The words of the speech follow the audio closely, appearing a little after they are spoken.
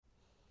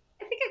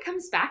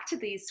comes back to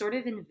these sort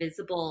of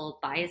invisible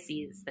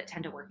biases that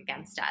tend to work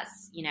against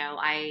us.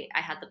 I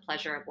had the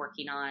pleasure of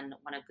working on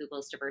one of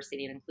Google's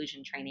diversity and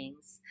inclusion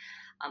trainings,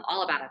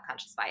 all about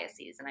unconscious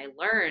biases. And I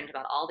learned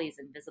about all these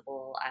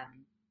invisible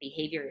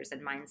behaviors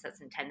and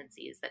mindsets and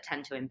tendencies that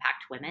tend to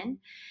impact women.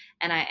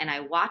 And I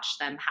watch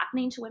them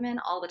happening to women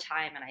all the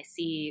time. And I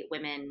see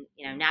women,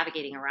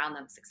 navigating around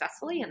them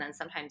successfully and then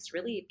sometimes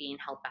really being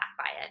held back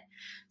by it.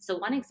 So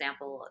one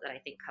example that I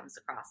think comes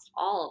across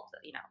all of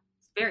the,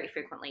 very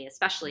frequently,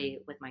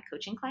 especially with my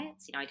coaching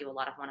clients. I do a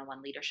lot of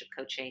one-on-one leadership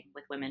coaching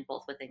with women,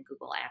 both within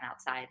Google and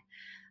outside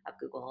of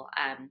Google.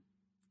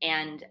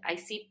 And I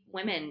see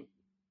women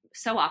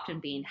so often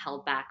being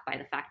held back by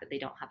the fact that they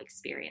don't have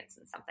experience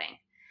in something.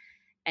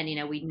 And,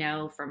 we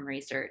know from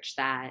research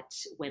that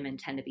women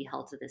tend to be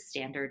held to this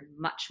standard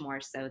much more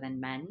so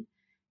than men,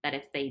 that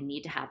if they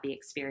need to have the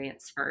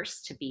experience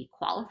first to be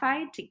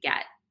qualified to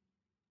get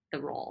the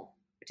role,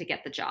 to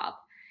get the job.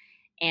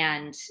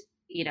 And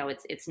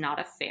it's not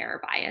a fair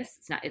bias.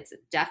 It's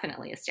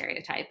definitely a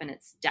stereotype, and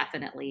it's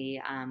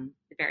definitely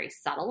very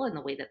subtle in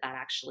the way that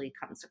actually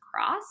comes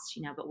across,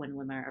 but when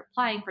women are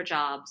applying for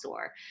jobs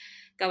or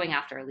going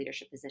after a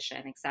leadership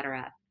position, et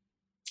cetera.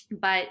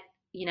 But,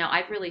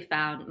 I've really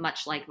found,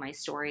 much like my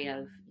story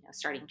of,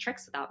 starting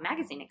Tricks without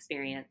magazine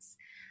experience,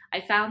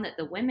 I found that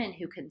the women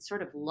who can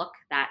sort of look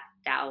that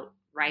doubt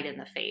right in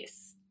the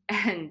face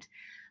and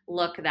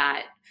look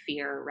that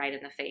fear right in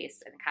the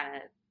face and kind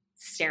of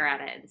stare at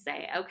it and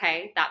say,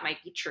 okay, that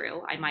might be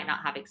true. I might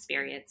not have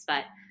experience,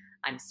 but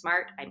I'm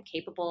smart, I'm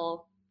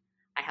capable,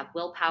 I have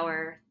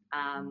willpower,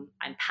 I'm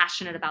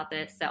passionate about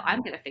this, so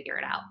I'm going to figure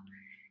it out.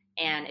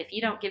 And if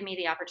you don't give me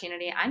the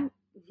opportunity,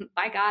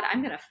 by God,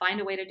 I'm going to find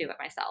a way to do it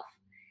myself.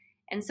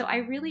 And so I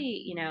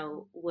really,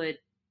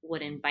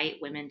 would invite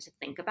women to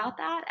think about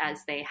that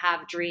as they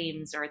have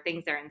dreams or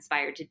things they're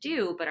inspired to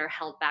do, but are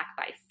held back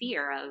by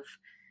fear of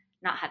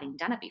not having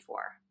done it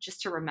before.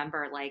 Just to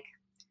remember,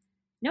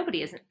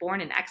 nobody isn't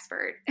born an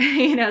expert.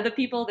 The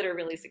people that are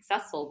really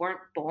successful weren't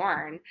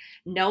born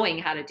knowing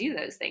how to do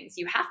those things.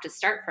 You have to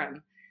start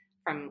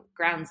from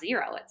ground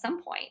zero at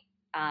some point.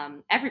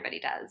 Everybody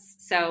does.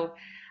 So,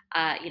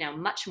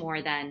 much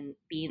more than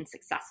being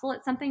successful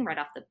at something right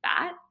off the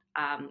bat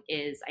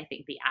is, I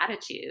think, the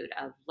attitude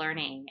of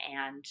learning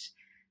and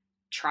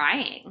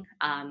trying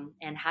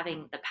and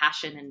having the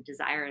passion and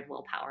desire and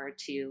willpower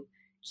to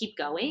keep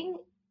going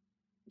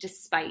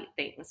despite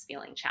things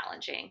feeling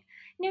challenging.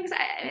 Because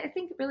I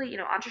think really,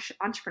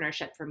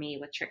 entrepreneurship for me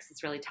with Tricks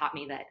has really taught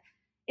me that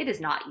it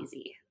is not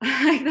easy.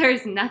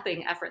 There's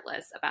nothing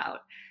effortless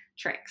about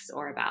Tricks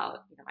or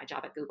about, my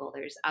job at Google.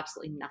 There's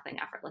absolutely nothing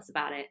effortless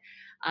about it.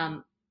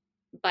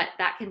 But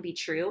that can be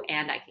true,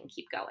 and I can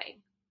keep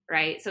going,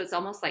 right? So it's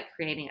almost like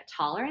creating a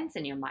tolerance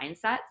in your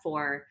mindset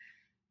for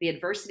the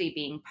adversity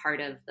being part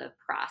of the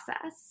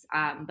process,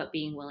 but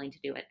being willing to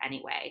do it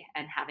anyway,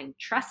 and having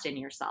trust in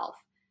yourself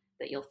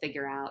that you'll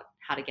figure out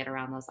how to get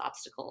around those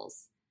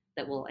obstacles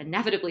that will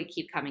inevitably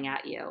keep coming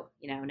at you,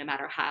 no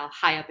matter how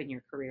high up in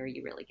your career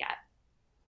you really get.